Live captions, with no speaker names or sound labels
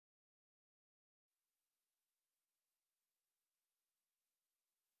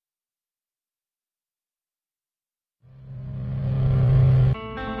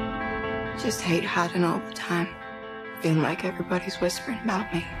Just hate hiding all the time. Feeling like everybody's whispering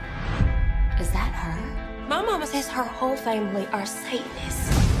about me. Is that her? My mama says her whole family are Satanists.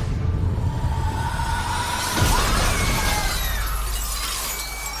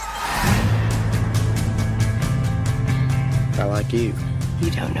 I like you. You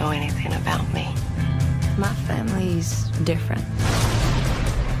don't know anything about me. My family's different.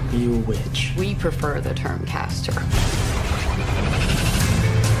 You a witch. We prefer the term caster.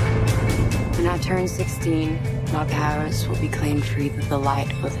 When I turn 16, my powers will be claimed for either the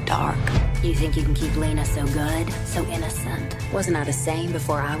light or the dark. You think you can keep Lena so good, so innocent? Wasn't I the same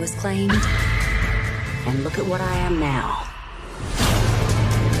before I was claimed? And look at what I am now.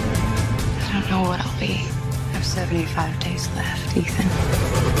 I don't know what I'll be. I have 75 days left, Ethan.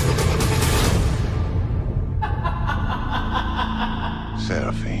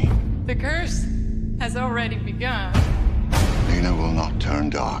 Seraphine. The curse has already begun. Lena will not turn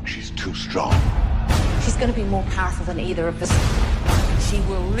dark. She's too strong. She's gonna be more powerful than either of us. She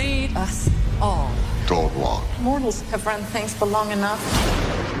will lead us all. Toward what? Mortals have run things for long enough.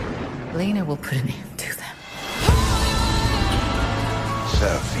 Lena will put an end to them.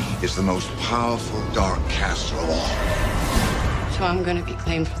 Seraphine is the most powerful dark caster of all. So I'm gonna be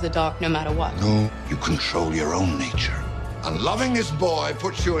claimed for the dark no matter what. No, you control your own nature. And loving this boy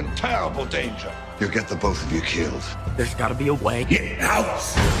puts you in terrible danger. You'll get the both of you killed. There's gotta be a way. Get out!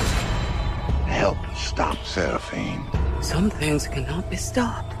 Help stop Seraphine. Some things cannot be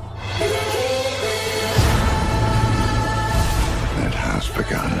stopped. It has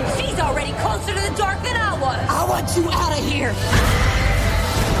begun. She's already closer to the dark than I was. I want you out of here.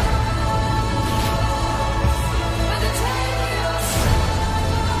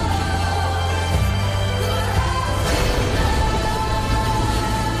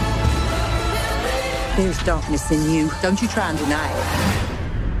 There's darkness in you. Don't you try and deny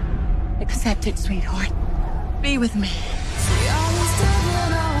it. Accept it, sweetheart. Be with me.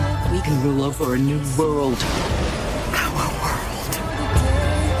 We can rule over a new world.